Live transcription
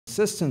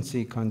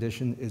consistency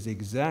condition is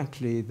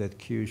exactly that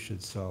Q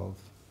should solve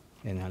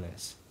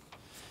NLS.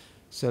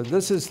 So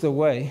this is the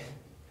way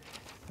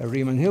a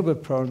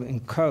Riemann-Hilbert problem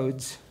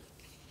encodes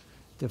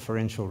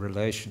differential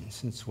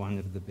relations. It's one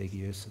of the big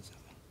uses of it.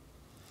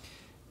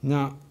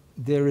 Now,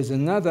 there is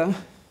another,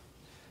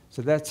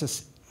 so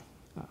that's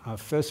I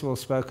first of all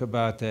spoke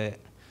about an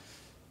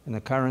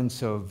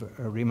occurrence of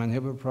a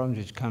Riemann-Hilbert problem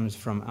which comes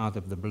from out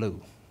of the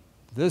blue.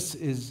 This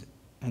is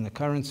an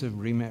occurrence of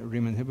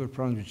Riemann-Hilbert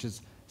problem which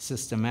is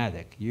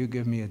systematic. You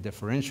give me a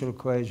differential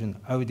equation,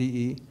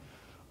 ODE,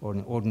 or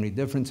an ordinary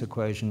difference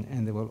equation,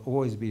 and there will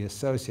always be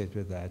associated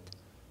with that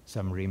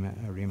some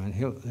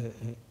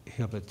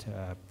Riemann-Hilbert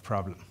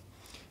problem.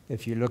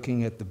 If you're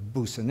looking at the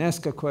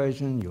Boussinesq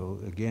equation,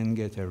 you'll again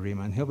get a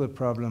Riemann-Hilbert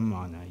problem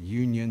on a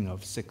union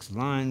of 6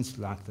 lines,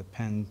 like the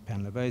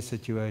Pan-Lavey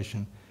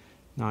situation.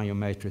 Now your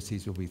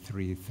matrices will be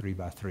 3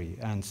 by 3,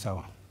 and so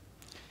on.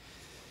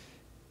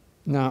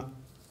 Now,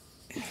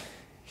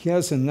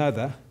 here's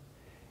another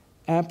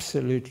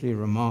absolutely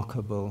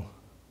remarkable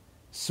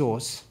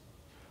source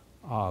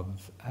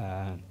of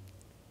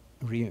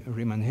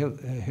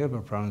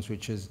Riemann-Hilbert problems,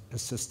 which is a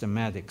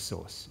systematic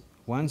source.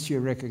 Once you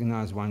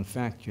recognize one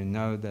fact, you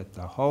know that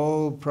the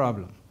whole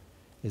problem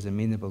is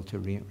amenable to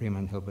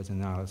Riemann-Hilbert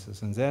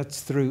analysis, and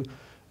that's through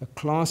a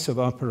class of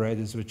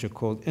operators which are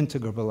called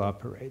integrable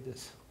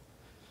operators.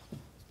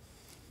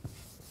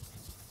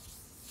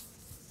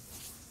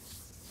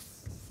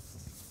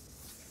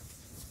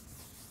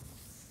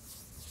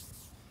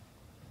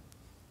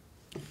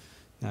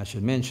 Now, I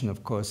should mention,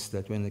 of course,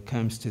 that when it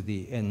comes to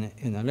the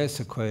NLS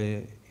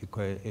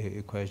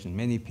equation,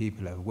 many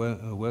people have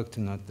worked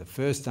on it. The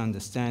first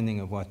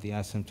understanding of what the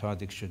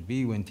asymptotic should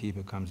be when t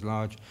becomes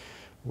large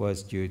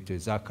was due to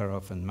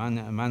Zakharov and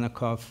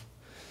Manakov.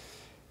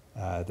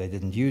 They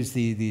didn't use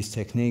these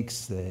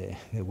techniques.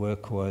 Their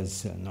work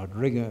was not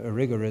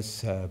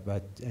rigorous,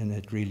 and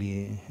it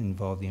really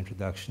involved the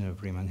introduction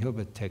of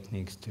Riemann-Hilbert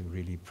techniques to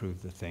really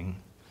prove the thing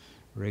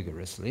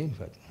rigorously,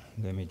 but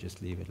let me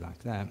just leave it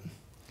like that.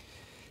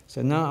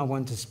 So now I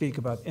want to speak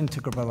about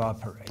integrable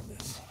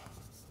operators.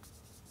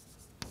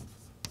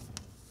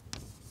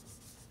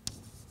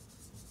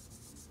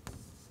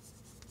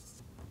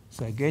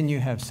 So again, you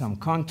have some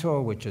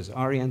contour which is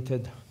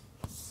oriented,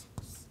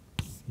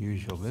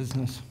 usual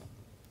business.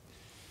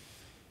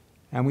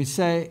 And we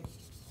say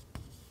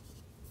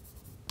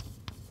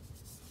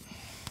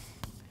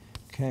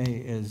K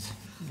is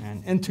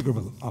an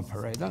integrable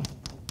operator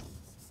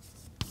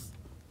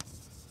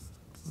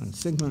on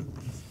sigma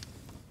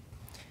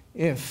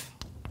if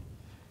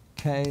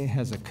K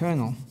has a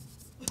kernel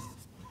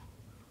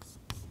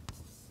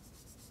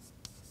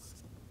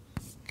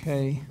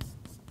K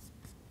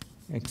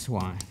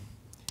xy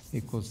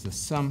equals the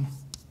sum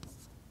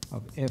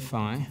of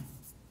fi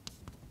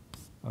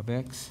of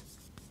x,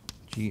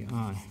 gi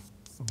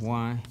of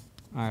y,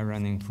 I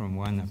running from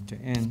 1 up to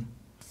n,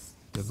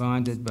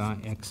 divided by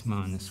x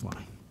minus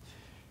y.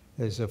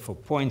 Those are for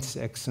points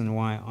x and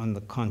y on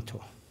the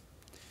contour.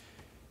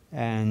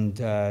 And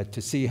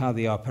to see how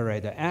the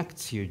operator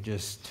acts, you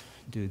just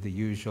do the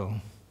usual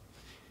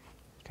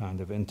kind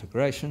of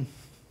integration.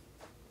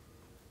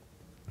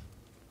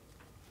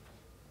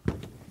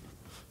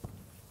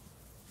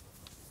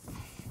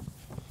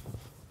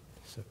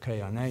 So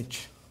K on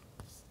H.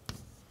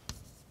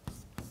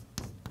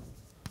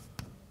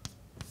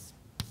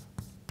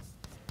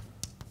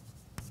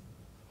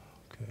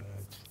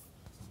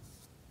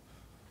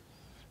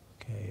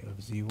 K of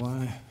zy.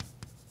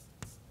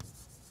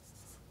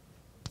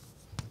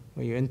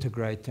 Where you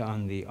integrate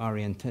on the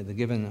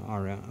given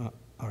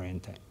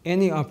orientation.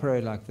 Any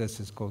operator like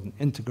this is called an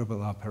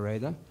integrable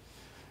operator,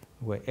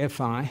 where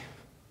fi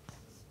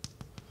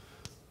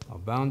are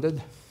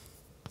bounded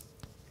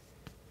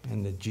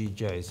and the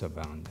gj's are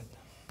bounded.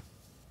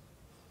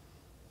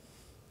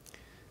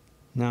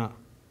 Now,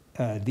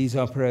 these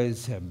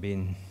operators have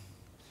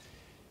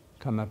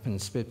come up in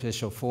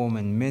special form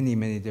in many,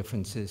 many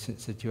different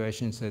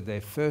situations. So they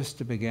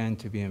first began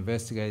to be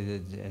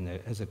investigated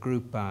as a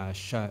group by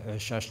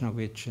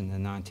Shashnovich in the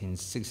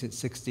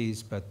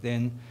 1960s, but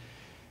then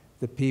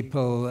the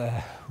people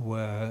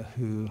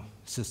who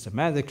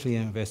systematically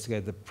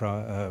investigated the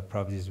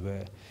properties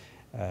were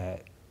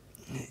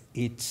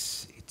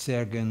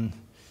Itzergin,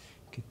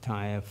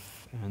 Kitaev,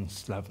 and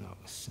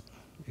Slavnov.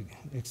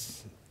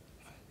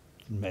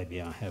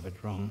 Maybe I have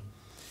it wrong.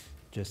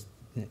 Just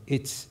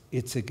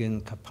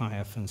Itzergin,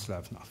 Kapaev, and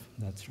Slavnov.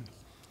 That's right.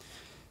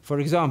 For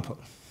example,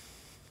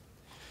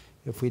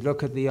 if we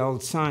look at the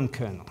old sine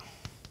kernel,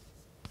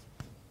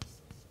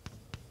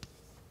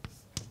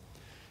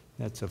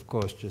 that's of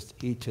course just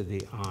e to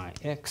the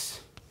ix,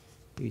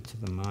 e to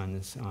the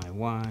minus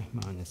iy,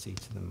 minus e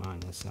to the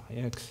minus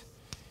ix,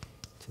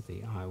 to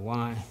the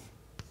iy,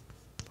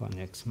 upon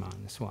x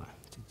minus y.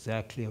 It's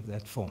exactly of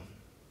that form.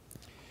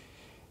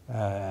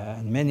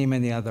 And many,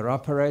 many other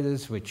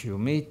operators which you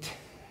meet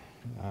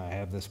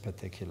have this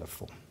particular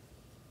form.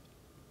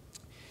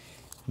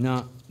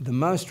 Now, the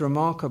most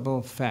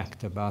remarkable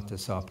fact about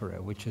this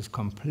operator, which is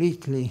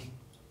completely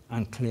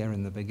unclear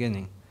in the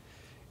beginning,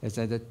 is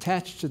that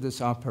attached to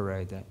this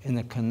operator in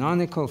a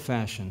canonical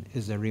fashion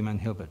is a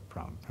Riemann-Hilbert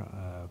problem,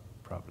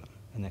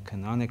 in a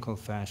canonical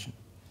fashion.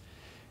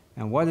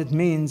 And what it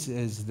means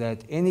is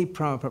that any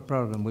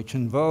problem which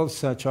involves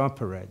such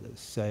operators,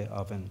 say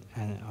of an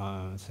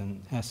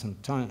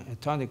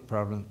asymptotic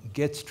problem,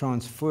 gets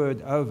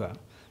transferred over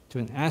to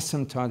an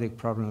asymptotic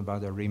problem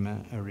about a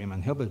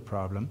Riemann-Hilbert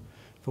problem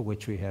for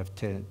which we have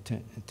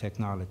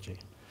technology.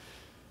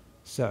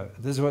 So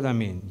this is what I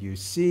mean. You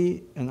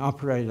see an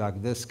operator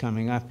like this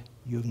coming up,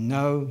 you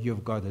know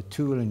you've got a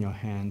tool in your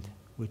hand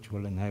which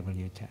will enable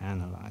you to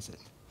analyze it.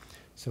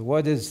 So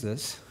what is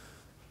this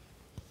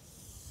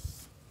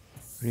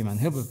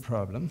Riemann-Hilbert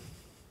problem?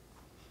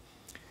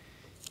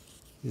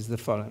 Is the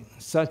following.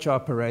 Such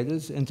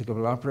operators,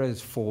 integrable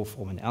operators,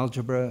 form an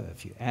algebra.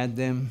 If you add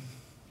them,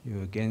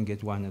 you again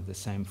get one of the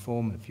same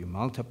form. If you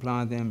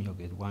multiply them, you'll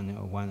get one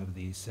of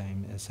these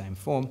same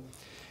form.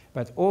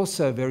 But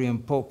also, very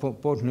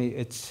importantly,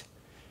 it's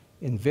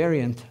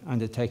invariant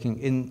under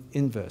taking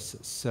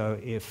inverses. So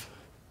if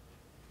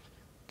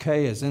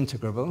k is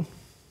integrable,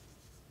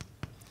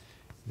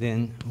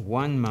 then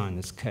 1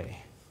 minus k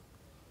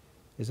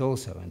is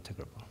also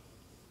integrable.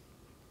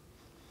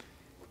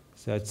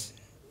 So it's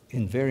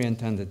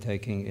invariant under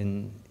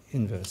taking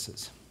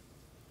inverses.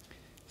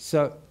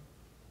 So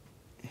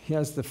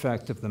here's the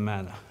fact of the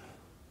matter.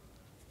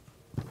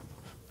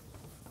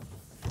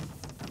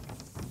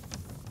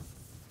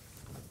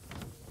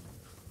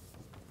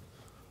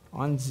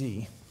 On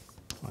Z,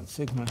 on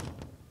sigma,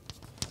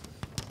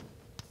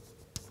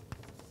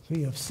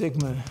 V of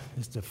sigma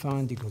is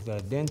defined equal to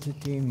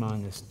identity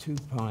minus 2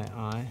 pi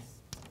I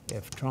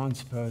F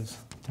transpose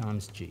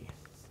times G,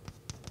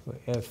 where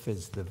F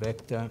is the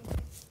vector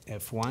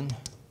F1,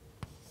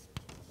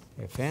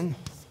 Fn,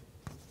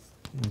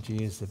 and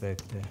G is the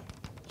vector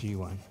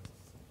G1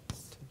 to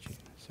G.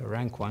 So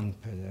rank 1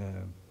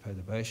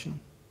 perturbation.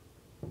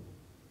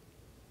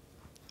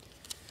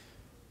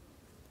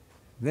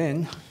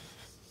 Then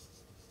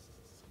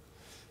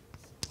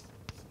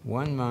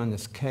 1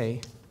 minus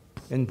k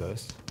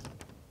inverse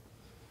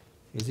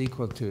is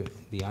equal to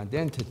the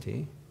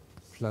identity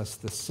plus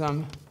the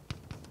sum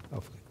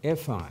of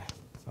fi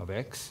of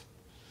x,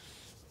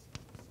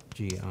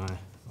 gi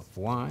of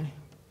y,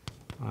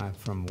 I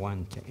from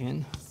 1 to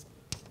n,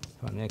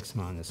 on x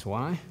minus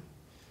y.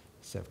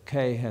 So if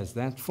k has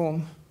that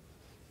form,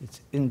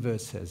 its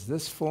inverse has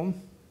this form.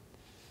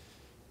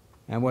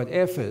 And what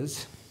f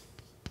is,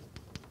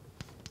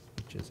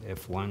 which is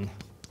f1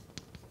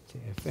 to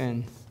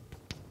fn,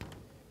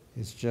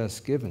 is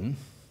just given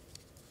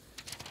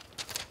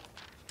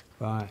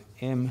by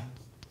m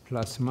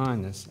plus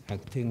minus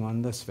acting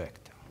on this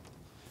vector.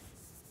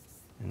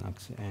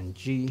 And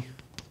g,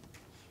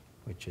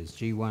 which is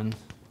g1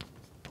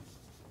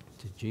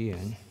 to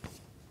gn,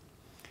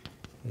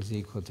 is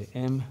equal to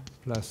m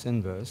plus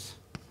inverse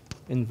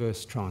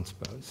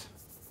transpose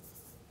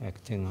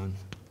acting on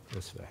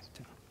this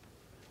vector,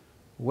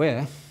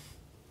 where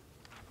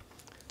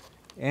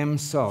m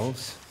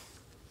solves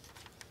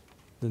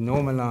the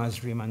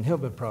normalized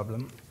Riemann-Hilbert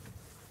problem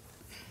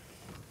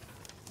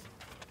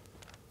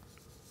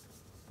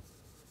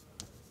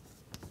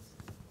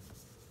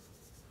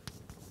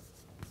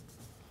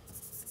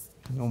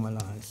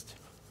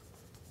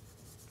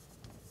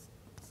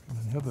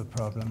Riemann-Hilbert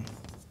problem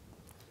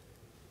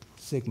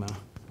sigma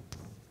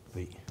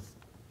v.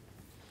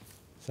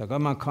 So I've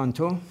got my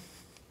contour,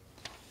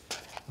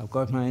 I've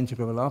got my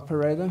integrable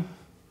operator,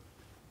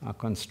 I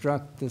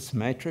construct this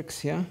matrix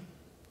here,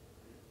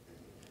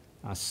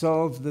 I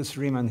solve this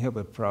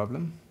Riemann-Hilbert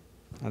problem.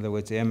 In other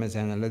words, M is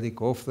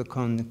analytic off the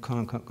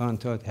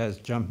contour. It has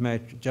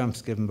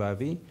jumps given by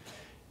V,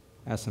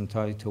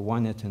 asymptotic to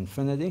 1 at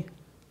infinity.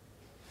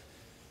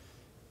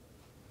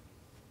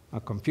 I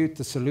compute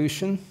the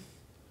solution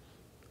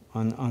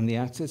on the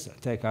axis. I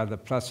take either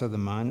plus or the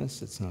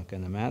minus. It's not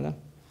going to matter.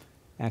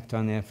 Act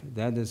on F.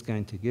 That is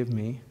going to give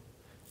me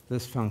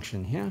this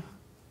function here.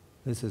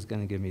 This is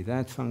going to give me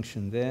that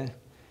function there.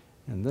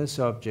 And this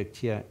object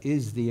here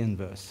is the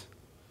inverse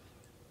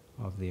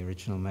of the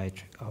original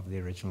matrix, of the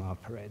original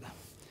operator.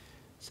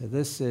 So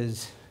this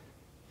is,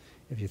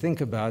 if you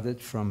think about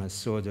it from a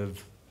sort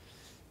of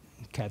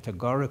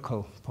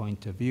categorical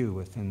point of view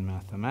within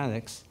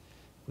mathematics,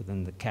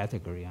 within the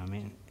category, I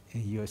mean,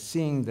 you're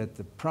seeing that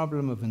the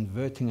problem of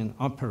inverting an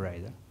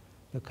operator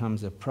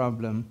becomes a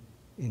problem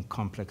in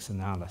complex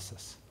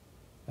analysis.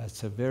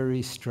 That's a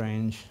very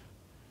strange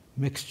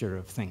mixture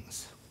of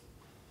things.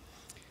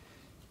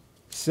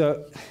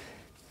 So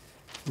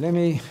let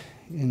me,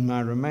 in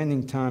my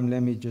remaining time,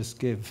 let me just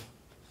give,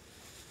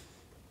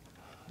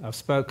 I've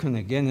spoken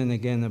again and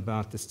again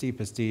about the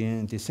steepest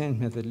descent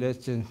method.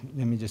 Let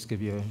me just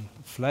give you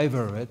a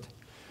flavor of it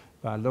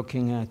by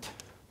looking at,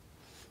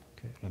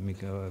 okay, let me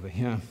go over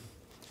here,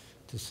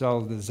 to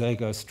solve the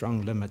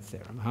Zago-Strong limit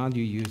theorem. How do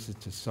you use it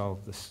to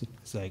solve the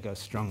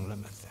Zago-Strong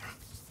limit theorem?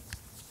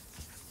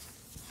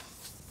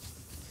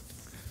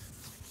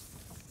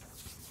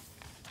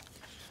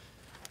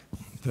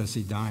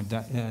 Percy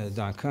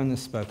Deift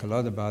spoke a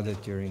lot about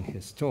it during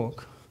his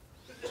talk.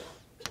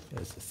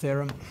 There's the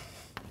theorem,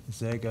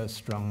 Zago's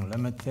strong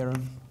limit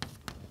theorem.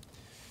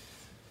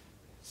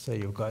 So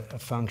you've got a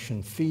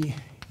function phi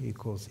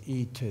equals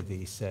e to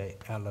the, say,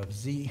 L of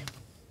z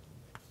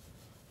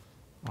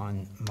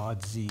on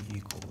mod z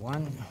equal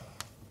 1, which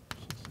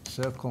is a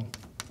circle.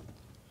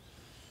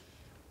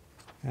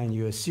 And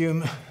you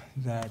assume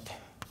that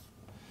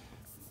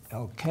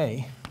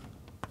Lk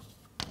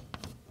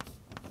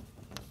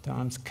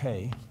times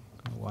k,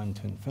 1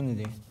 to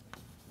infinity,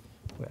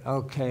 where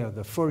Lk are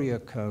the Fourier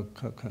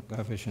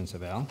coefficients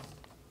of L.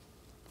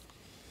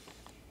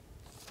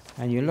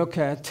 And you look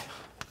at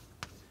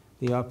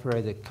the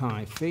operator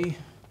chi phi,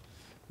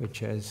 which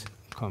has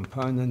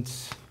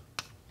components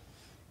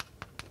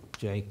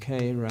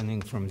jk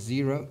running from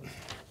 0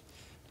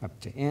 up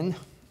to n.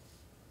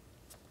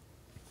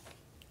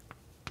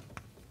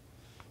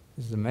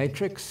 This is a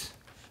matrix.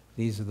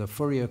 These are the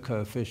Fourier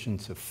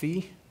coefficients of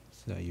phi.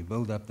 So you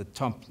build up the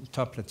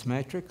toplets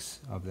matrix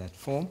of that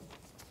form.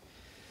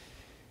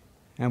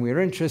 And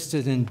we're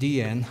interested in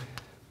dn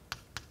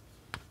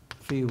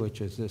phi,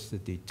 which is just the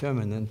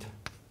determinant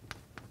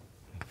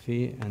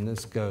phi, and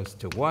this goes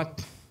to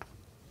what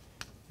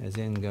as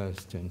n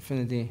goes to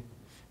infinity,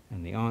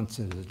 and the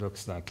answer is, it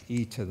looks like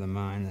e to the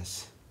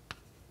minus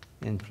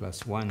n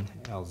plus 1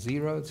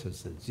 L0, so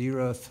it's the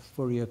 0th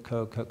Fourier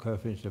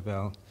coefficient of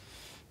L,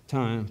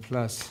 time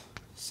plus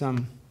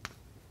sum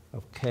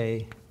of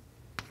k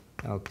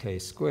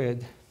Lk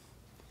squared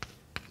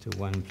to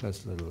 1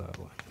 plus little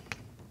o1.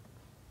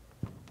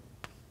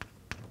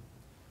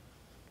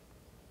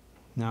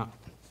 Now,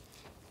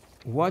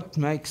 what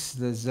makes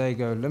the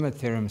Zago limit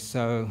theorem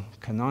so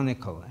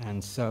canonical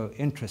and so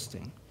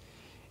interesting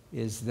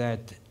is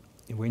that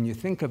when you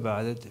think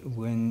about it,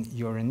 when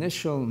your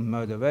initial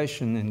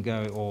motivation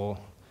in or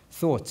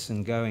thoughts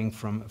in going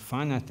from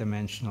finite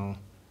dimensional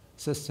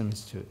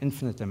systems to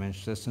infinite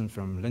dimensional systems,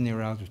 from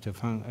linear algebra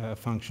to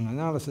function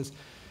analysis,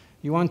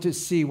 you want to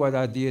see what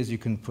ideas you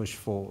can push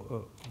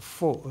forward.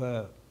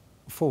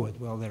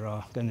 Well, there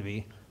are going to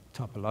be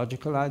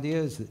topological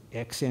ideas.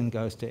 Xn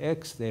goes to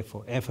x,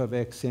 therefore f of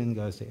xn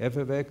goes to f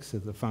of x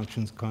if the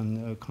function's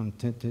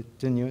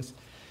continuous.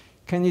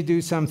 Can you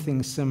do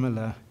something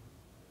similar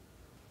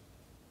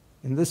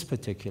in this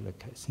particular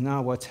case?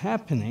 Now, what's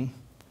happening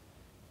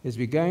is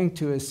we're going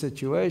to a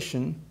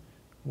situation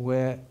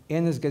where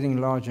n is getting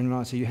larger and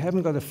larger. So you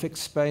haven't got a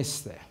fixed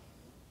space there.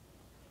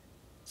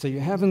 So you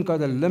haven't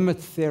got a limit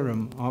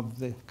theorem of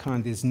the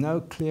kind. There's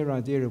no clear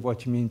idea of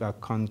what you mean by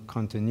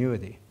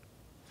continuity.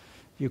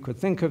 You could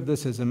think of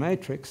this as a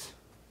matrix,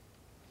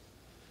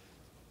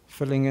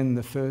 filling in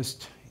the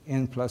first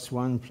n plus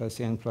 1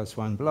 plus n plus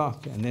 1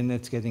 block, and then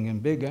it's getting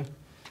bigger.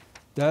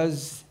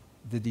 Does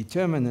the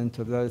determinant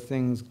of those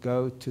things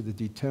go to the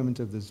determinant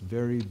of this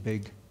very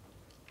big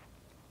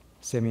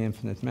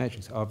semi-infinite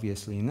matrix?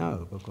 Obviously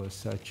no, because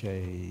such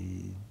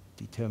a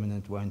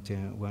determinant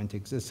won't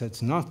exist. So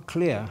it's not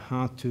clear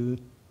how to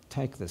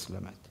take this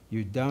limit.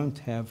 You don't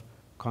have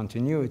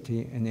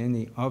continuity in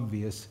any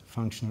obvious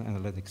functional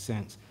analytic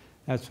sense.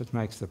 That's what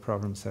makes the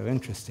problem so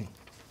interesting.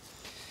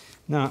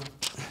 Now,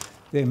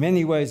 there are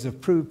many ways of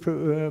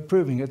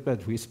proving it,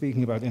 but we're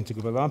speaking about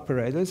integrable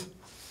operators.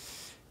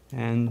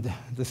 And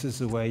this is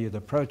the way you'd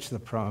approach the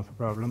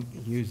problem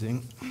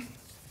using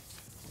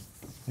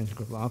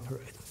integrable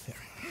operator theory.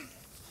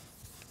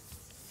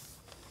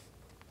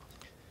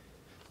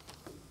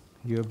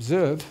 You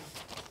observe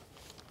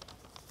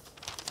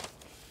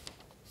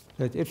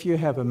that if you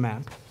have a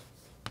map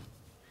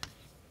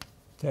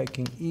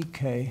taking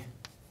ek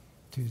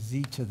to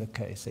z to the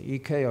k, so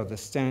ek are the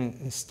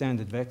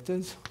standard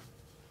vectors,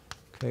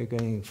 k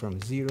going from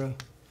 0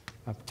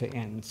 up to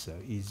n. So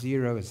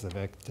e0 is the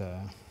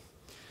vector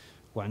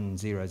 1,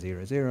 0,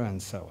 0, 0, and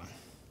so on.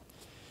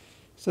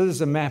 So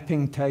there's a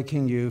mapping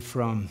taking you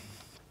from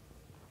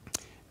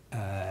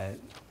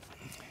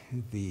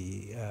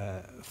the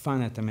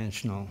finite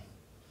dimensional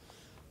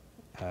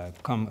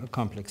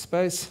complex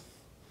space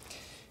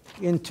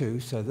into,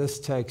 so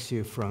this takes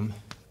you from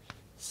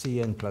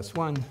Cn plus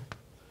 1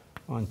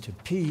 onto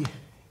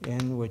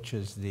Pn, which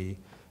is the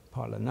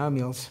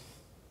polynomials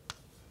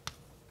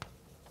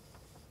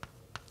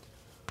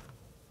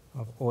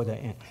of order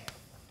n.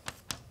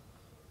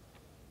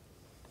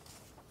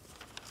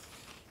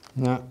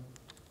 Now,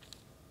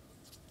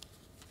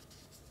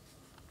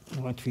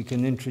 what we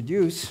can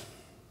introduce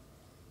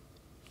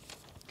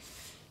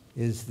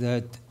is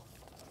that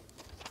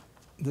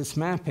this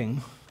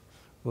mapping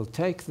will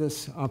take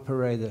this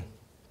operator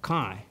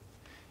chi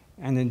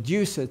and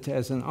induce it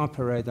as an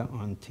operator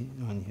on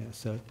here.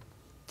 So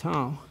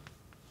tau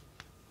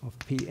of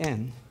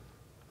Pn,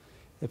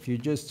 if you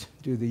just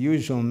do the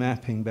usual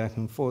mapping back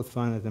and forth,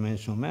 finite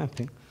dimensional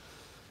mapping,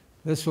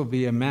 this will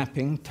be a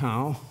mapping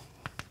tau,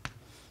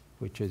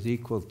 which is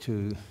equal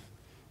to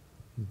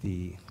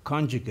the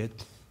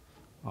conjugate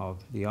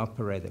of the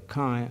operator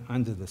chi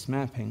under this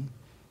mapping.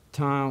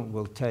 Tau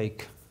will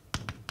take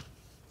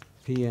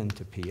Pn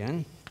to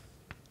Pn,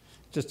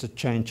 just a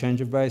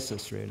change of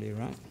basis, really,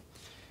 right?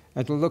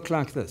 It will look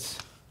like this.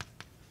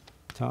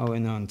 Tau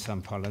in on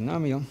some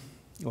polynomial,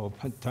 or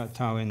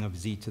tau n of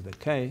z to the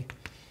k,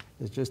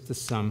 is just the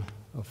sum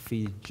of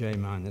phi j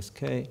minus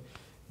k,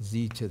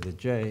 z to the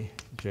j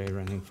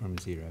running from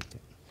 0 to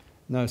n.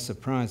 No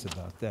surprise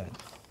about that.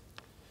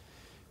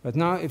 But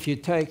now if you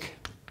take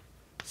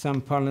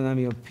some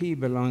polynomial p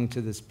belonging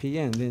to this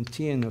Pn, then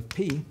Tn of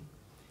p,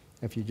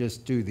 if you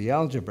just do the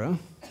algebra,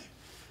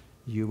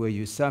 where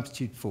you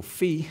substitute for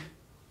phi,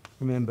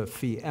 remember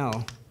phi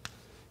L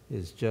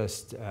is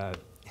just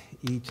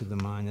e to the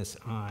minus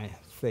I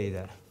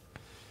theta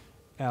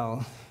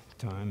L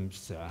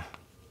times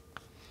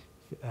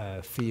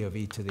phi of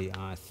e to the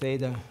I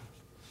theta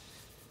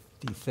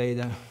d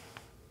theta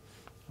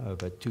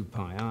over 2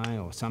 pi I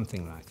or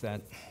something like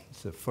that.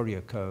 It's the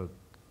Fourier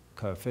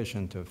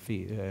coefficient of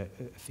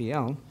phi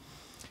L.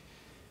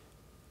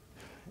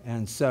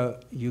 And so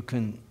you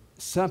can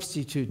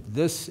substitute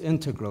this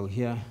integral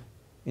here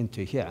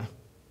into here,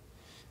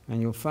 and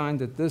you'll find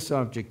that this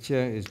object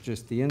here is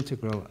just the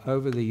integral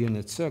over the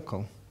unit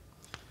circle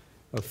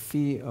of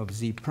phi of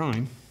z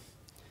prime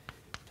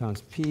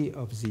times p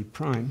of z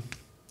prime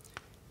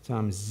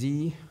times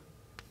z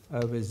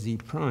over z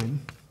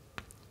prime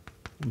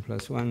and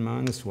plus 1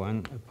 minus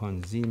 1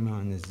 upon z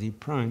minus z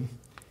prime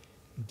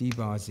d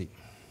bar z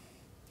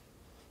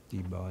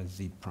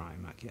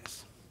prime, I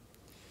guess.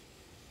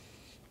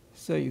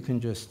 So you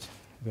can just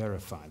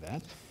verify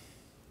that.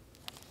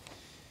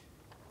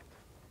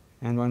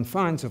 And one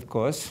finds, of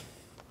course,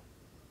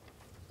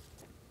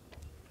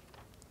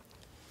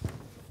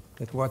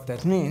 that what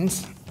that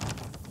means,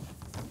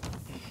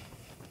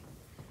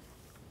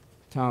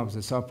 tau of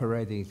this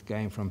operator is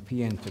going from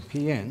Pn to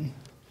Pn,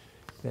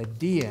 that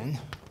Dn,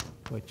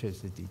 which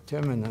is the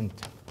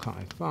determinant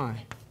chi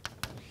phi,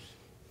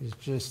 is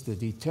just the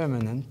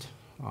determinant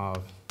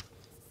of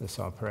this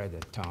operator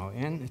tau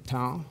n,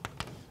 tau,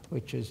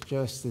 which is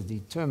just the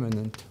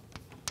determinant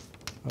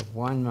of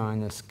 1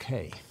 minus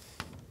k.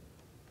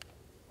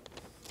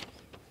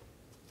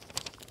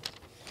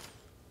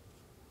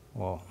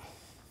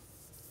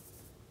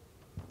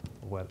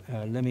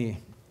 Let me,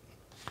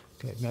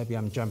 okay, maybe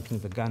I'm jumping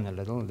the gun a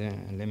little there,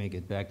 and let me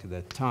get back to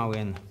the tau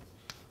n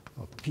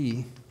of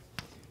p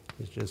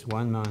is just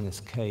 1 minus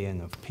kn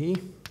of p,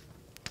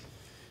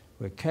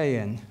 where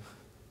kn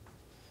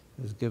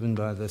is given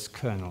by this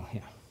kernel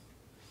here,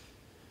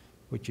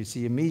 which you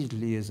see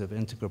immediately is of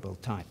integrable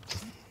type.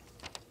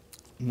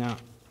 Now,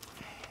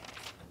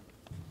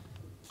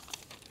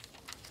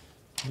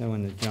 I don't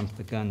want to jump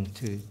the gun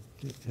too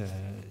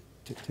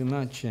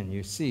much, and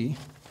you see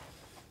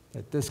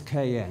that this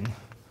kn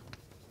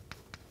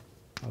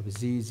of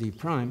z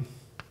prime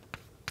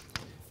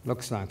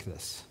looks like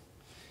this.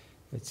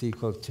 It's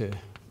equal to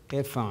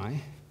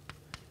fi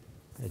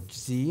at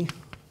z,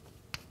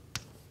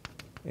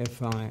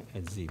 fi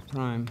at z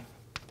prime,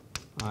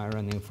 I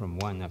running from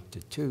 1 up to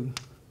 2,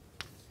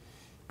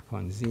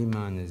 upon z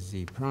minus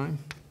z prime,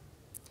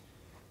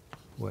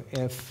 where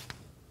f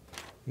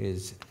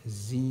is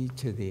z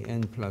to the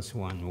n plus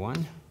 1,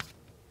 1,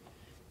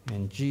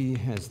 and g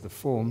has the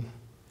form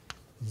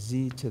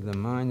z to the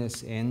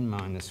minus n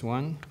minus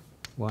 1,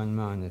 1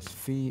 minus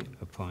phi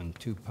upon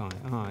 2 pi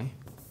I,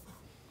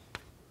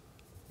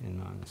 n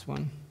minus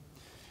 1.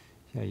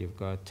 Here you've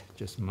got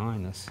just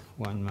minus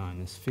 1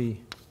 minus phi,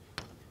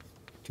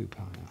 2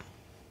 pi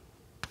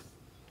I.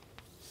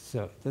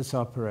 So this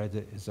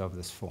operator is of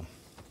this form.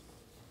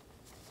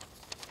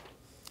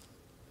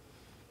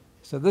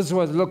 So this is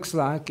what it looks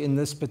like in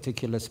this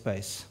particular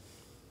space.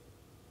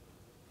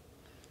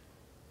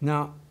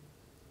 Now,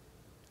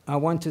 I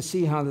want to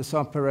see how this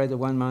operator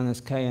 1 minus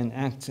kn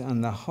acts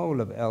on the whole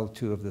of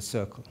L2 of the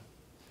circle.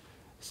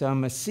 So I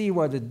must see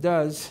what it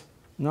does,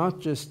 not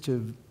just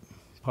to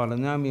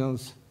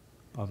polynomials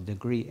of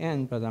degree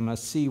n, but I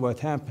must see what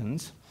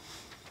happens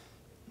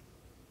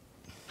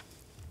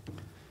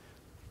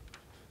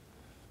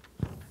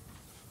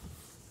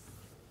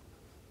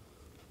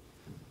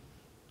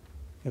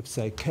if,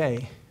 say,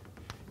 k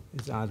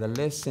is either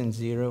less than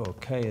 0 or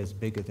k is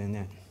bigger than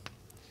n.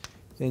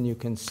 Then you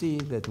can see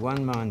that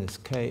 1 minus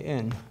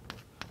kn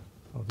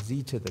of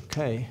z to the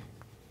k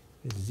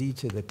is z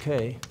to the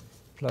k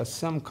plus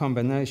some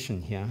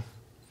combination here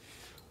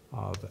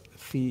of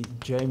phi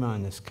j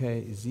minus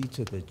k z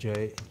to the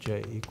j,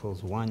 j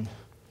equals 1,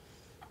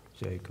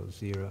 j equals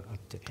 0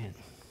 up to n.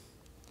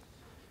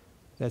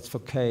 That's for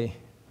k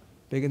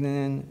bigger than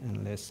n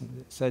and less than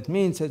n. So it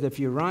means that if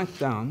you write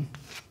down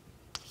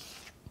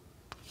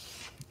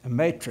a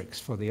matrix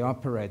for the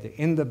operator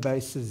in the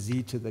basis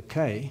z to the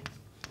k,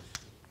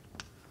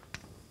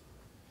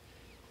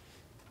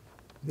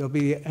 there'll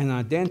be an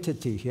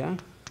identity here.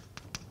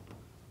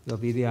 There'll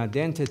be the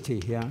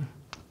identity here.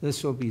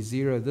 This will be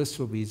 0, this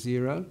will be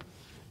 0,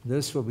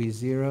 this will be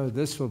 0,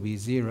 this will be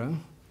 0.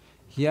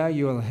 Here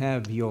you'll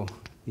have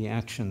the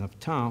action of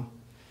tau,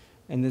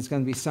 and there's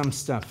going to be some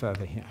stuff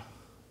over here.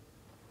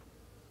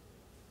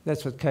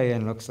 That's what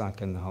Kn looks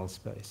like in the whole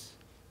space.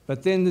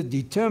 But then the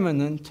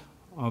determinant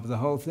of the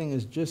whole thing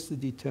is just the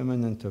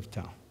determinant of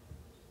tau.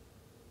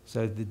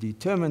 So the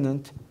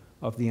determinant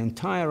of the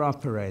entire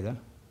operator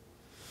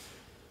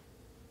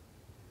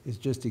is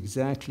just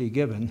exactly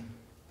given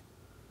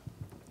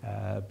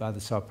by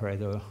this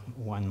operator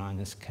 1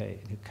 minus k.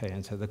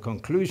 And so the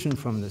conclusion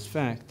from this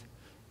fact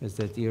is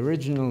that the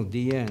original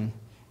dn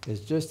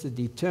is just a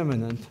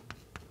determinant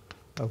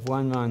of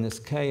 1 minus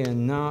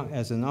kn now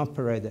as an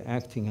operator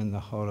acting in the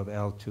whole of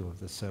L2 of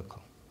the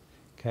circle.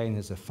 Kn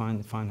is a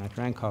finite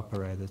rank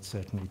operator, it's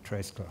certainly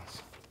trace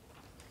class.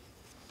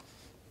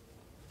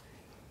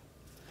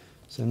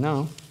 So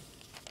now,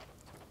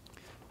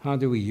 how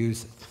do we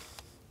use it?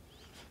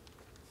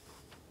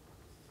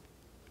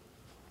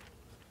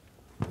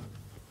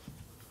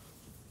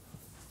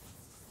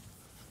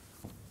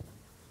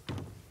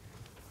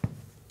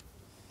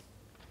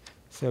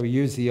 So we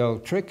use the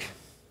old trick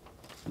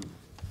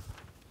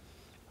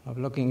of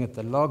looking at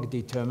the log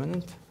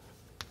determinant,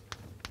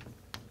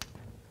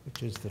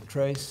 which is the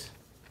trace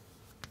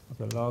of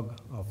the log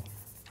of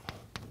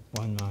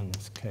 1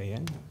 minus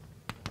kn,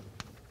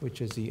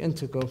 which is the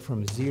integral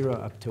from 0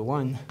 up to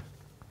 1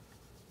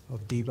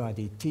 of d by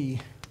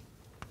dt,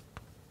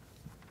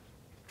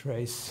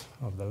 trace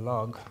of the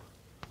log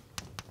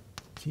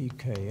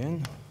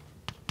tkn,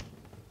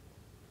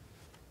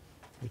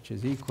 which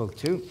is equal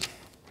to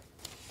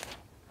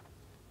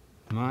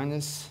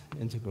minus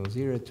integral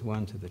 0 to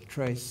 1 to the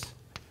trace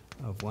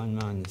of 1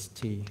 minus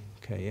t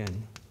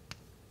kn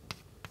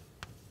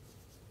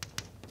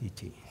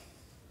dt.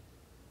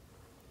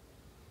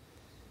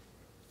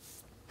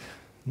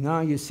 Now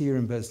you see you're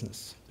in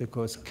business,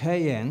 because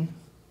kn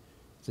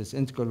is this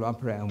integral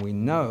operator, and we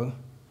know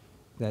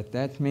that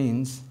that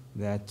means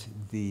that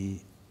the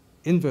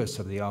inverse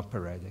of the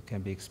operator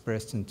can be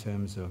expressed in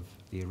terms of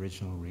the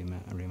original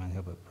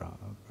Riemann-Hilbert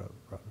problem.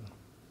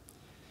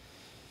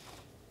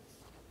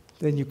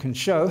 Then you can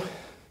show,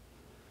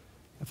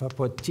 if I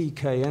put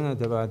tkn, I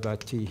divide by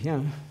t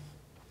here,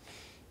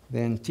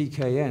 then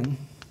tkn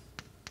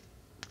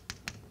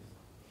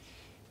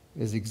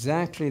is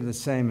exactly the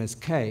same as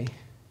k,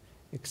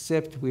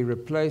 except we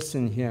replace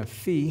in here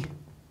phi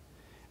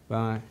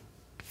by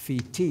phi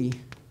t,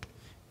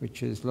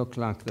 which is look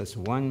like this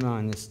 1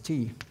 minus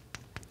t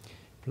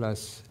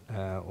plus,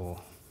 or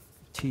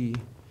t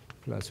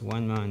plus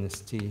 1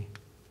 minus t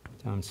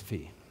times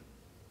phi.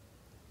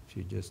 If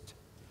you just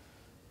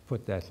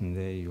put that in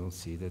there, you'll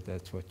see that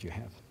that's what you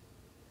have.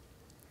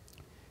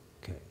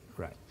 Okay,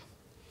 right.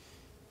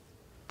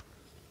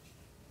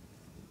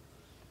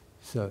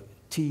 So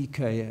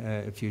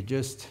tk, if you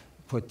just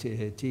put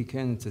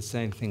tk, it's the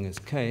same thing as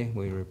k.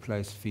 We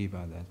replace phi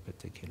by that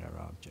particular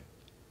object.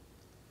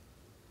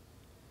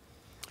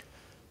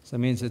 So it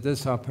means that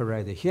this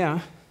operator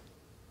here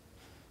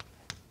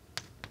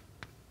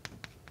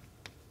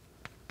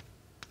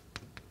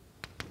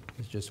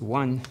is just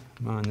 1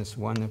 minus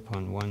 1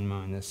 upon 1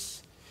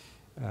 minus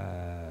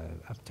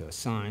up to a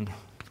sign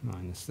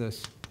minus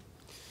this.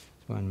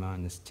 It's 1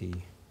 minus t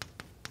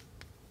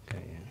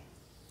kn.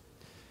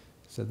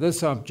 So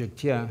this object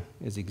here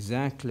is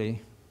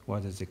exactly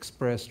what is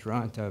expressed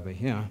right over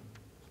here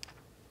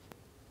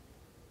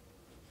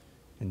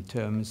in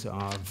terms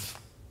of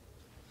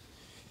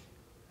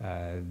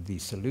the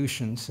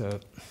solution. So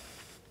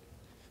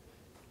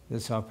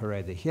this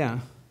operator here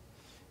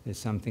is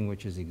something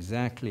which is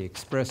exactly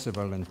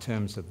expressible in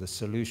terms of the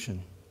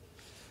solution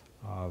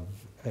of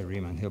a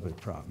Riemann-Hilbert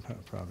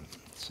problem.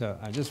 So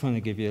I just want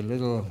to give you a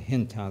little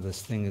hint how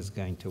this thing is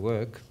going to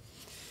work.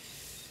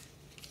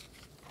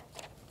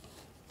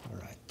 All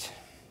right.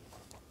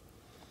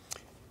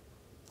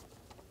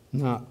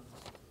 Now,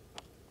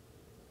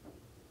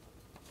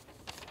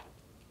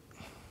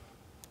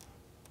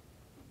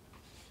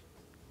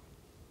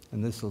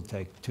 and this will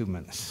take 2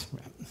 minutes.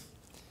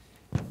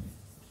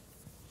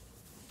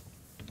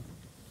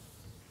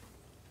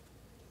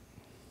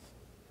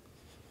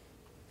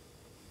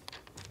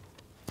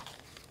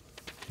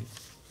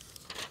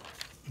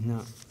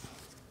 Now,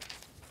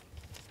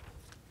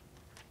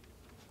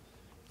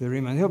 the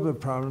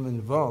Riemann-Hilbert problem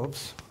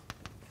involves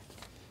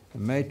a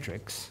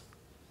matrix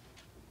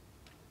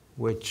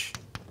which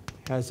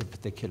has a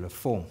particular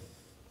form.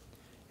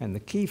 And the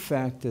key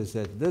fact is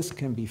that this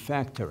can be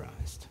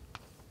factorized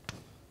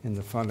in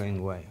the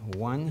following way.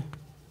 1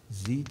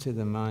 z to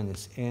the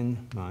minus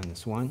n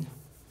minus 1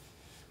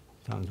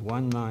 times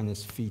 1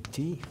 minus phi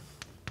t.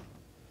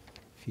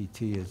 Phi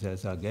t is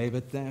as I gave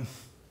it there.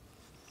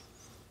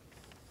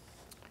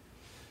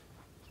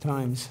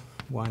 Times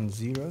 1,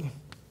 0,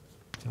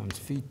 times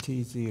phi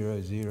t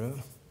 0, 0,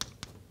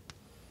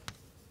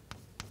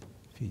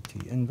 phi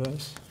t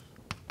inverse,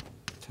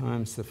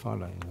 times the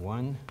following,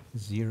 1,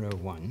 0,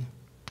 1,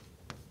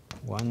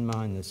 1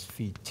 minus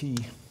phi t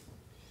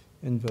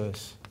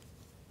inverse.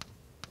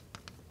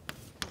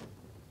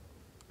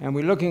 And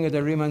we're looking at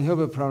a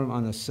Riemann-Hilbert problem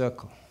on a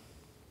circle.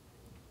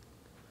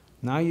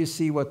 Now you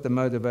see what the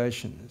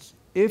motivation is.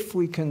 If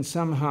we can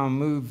somehow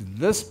move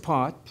this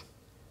part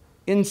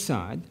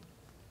inside,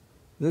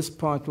 this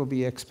part will be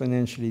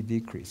exponentially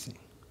decreasing.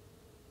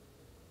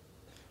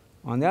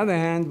 On the other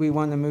hand, we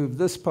want to move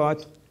this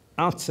part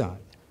outside,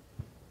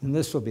 and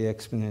this will be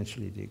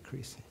exponentially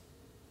decreasing.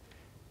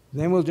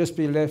 Then we'll just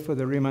be left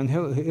with a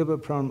Riemann-Hilbert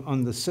problem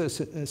on the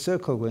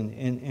circle when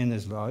n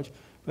is large,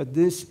 but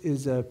this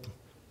is a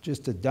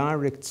just a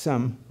direct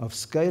sum of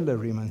scalar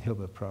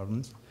Riemann-Hilbert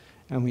problems,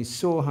 and we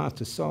saw how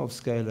to solve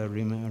scalar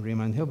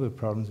Riemann-Hilbert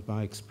problems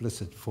by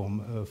explicit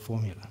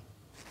formula.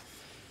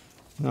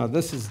 Now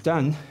this is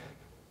done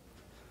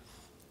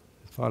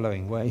the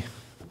following way.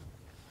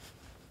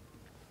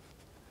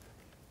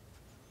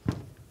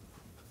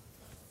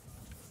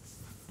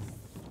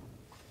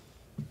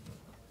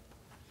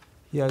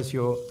 Here's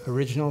your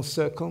original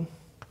circle.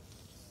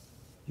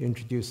 You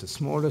introduce a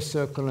smaller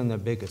circle and a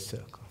bigger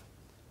circle.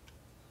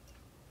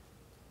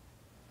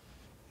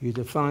 You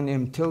define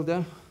M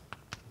tilde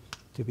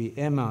to be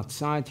M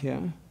outside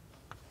here,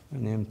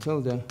 and M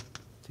tilde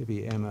to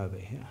be M over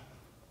here.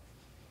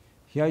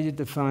 Here you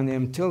define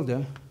M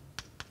tilde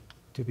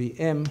to be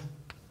M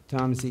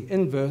times the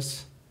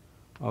inverse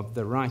of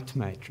the right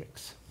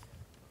matrix.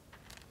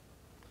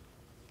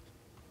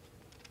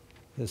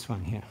 This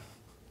one here.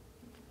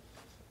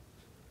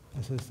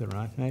 This is the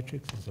right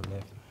matrix, this is the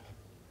left.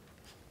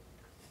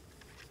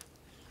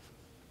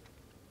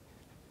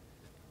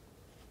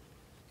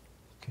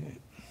 Okay.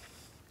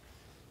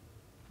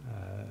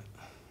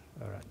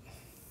 All right.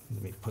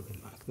 Let me put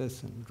it like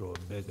this and draw a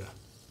bigger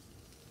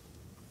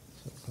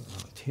circle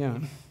out here.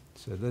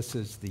 So this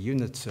is the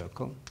unit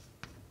circle.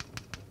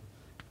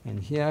 And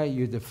here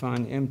you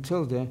define M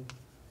tilde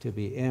to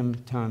be M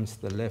times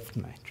the left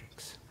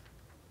matrix.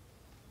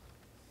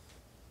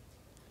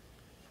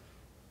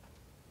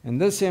 And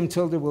this M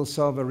tilde will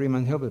solve a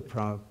Riemann-Hilbert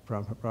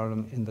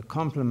problem in the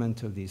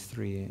complement of these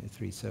three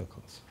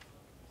circles.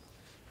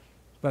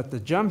 But the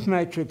jump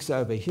matrix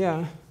over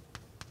here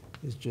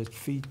is just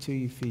phi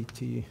t, phi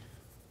t.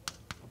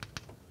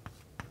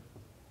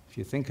 If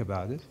you think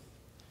about it,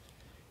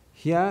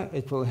 here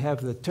it will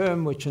have the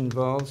term which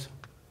involves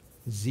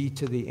z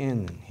to the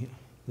n in here,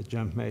 the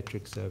jump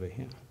matrix over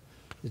here.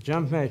 The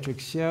jump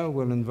matrix here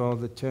will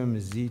involve the term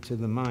z to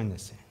the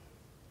minus n.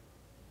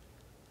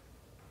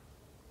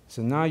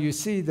 So now you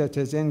see that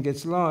as n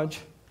gets large,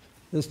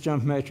 this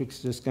jump matrix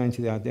is just going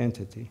to the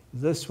identity.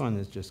 This one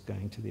is just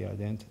going to the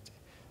identity.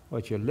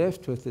 What you're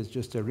left with is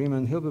just a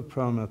Riemann-Hilbert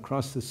problem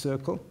across the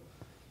circle,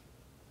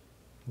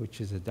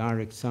 which is a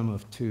direct sum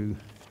of two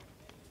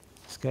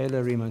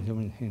scalar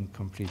Riemann-Hilbert and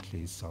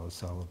completely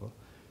solvable.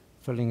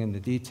 Filling in the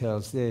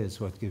details there is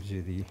what gives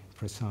you the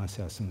precise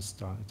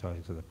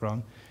asymptotic of the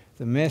problem.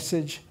 The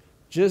message,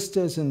 just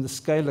as in the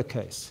scalar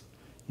case,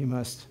 you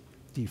must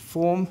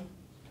deform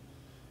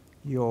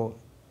your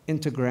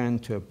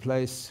integrand to a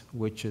place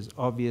which is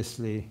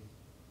obviously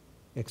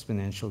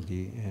exponential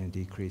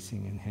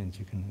decreasing, and hence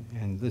you can,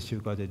 and this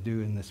you've got to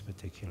do in this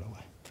particular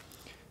way.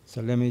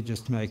 So let me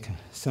just make a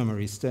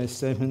summary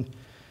statement.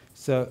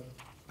 So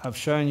I've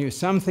shown you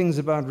some things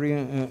about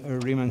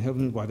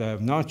Riemann-Hilbert. What I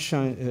have not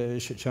shown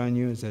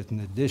you is that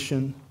in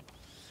addition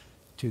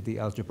to the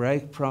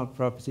algebraic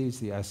properties,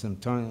 the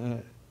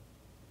asymptotic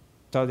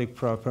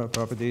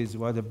properties,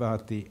 what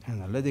about the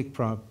analytic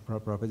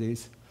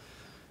properties?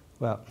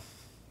 Well,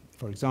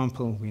 for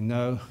example, we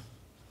know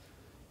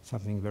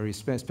something very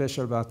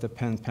special about the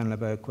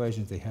Pan-Lebesgue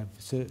equations. They have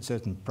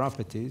certain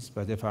properties,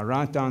 but if I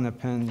write down a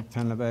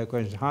Pan-Lebesgue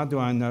equation, how do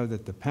I know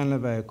that the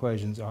Pan-Lebesgue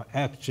equations are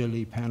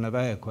actually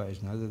Pan-Lebesgue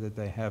equations, other than that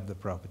they have the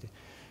property?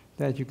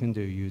 That you can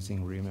do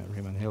using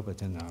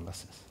Riemann-Hilbert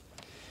analysis.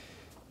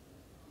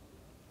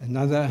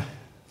 Another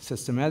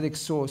systematic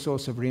source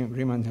of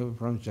Riemann-Hilbert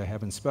problems, which I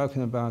haven't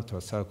spoken about,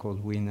 are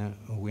so-called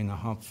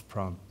Wiener-Hopf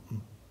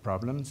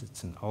problems.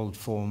 It's an old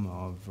form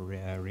of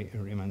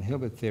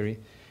Riemann-Hilbert theory.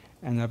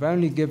 And I've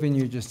only given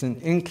you just an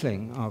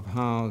inkling of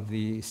how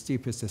the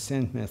steepest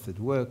descent method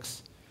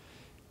works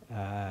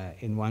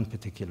in one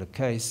particular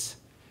case.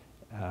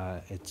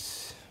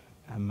 It's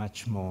a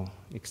much more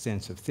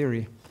extensive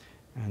theory,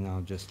 and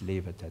I'll just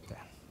leave it at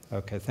that.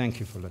 Okay, thank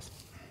you for listening.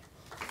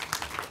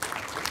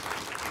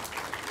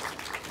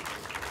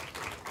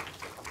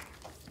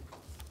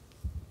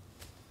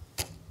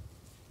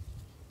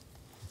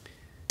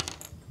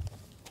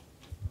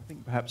 I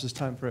think perhaps it's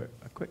time for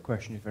a quick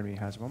question, if anybody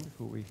has one,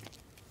 before we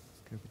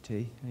go for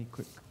tea. Any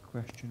quick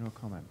question or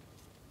comment?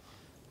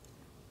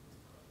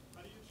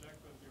 How do you check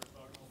that the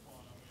orthogonal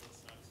polynomials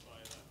satisfy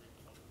that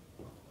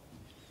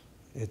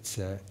Riemann-Hilbert? It's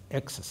an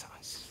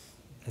exercise.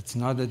 It's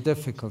not a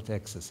difficult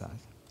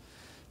exercise.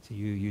 So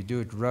you do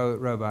it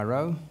row by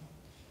row.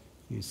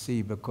 You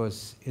see,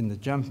 because in the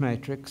jump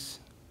matrix,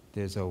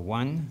 there's a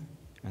 1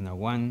 and a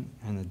 1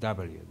 and a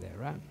W there,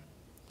 right?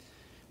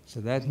 So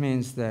that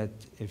means that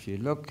if you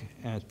look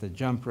at the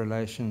jump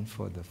relation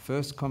for the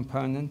first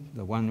component,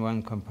 the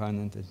 1-1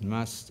 component, it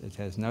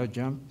has no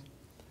jump,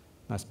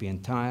 must be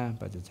entire,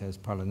 but it has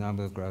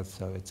polynomial growth,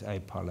 so it's a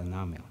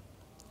polynomial.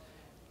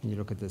 When you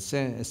look at the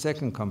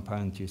second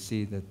component, you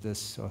see that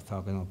this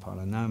orthogonal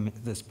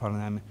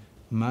polynomial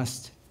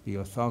must be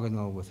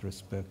orthogonal with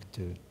respect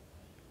to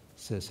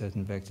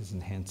certain vectors,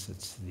 and hence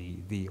it's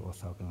the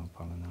orthogonal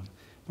polynomial.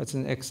 But it's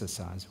an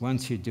exercise.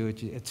 Once you do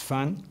it, it's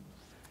fun.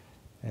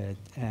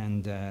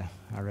 And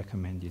I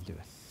recommend you do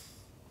it.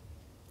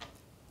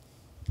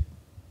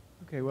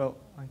 Okay, well,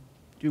 I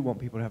do want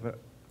people to have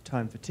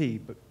time for tea,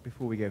 but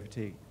before we go for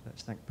tea,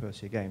 let's thank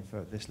Percy again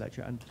for this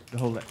lecture and the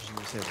whole lecture in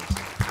the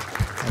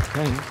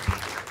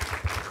series. Okay.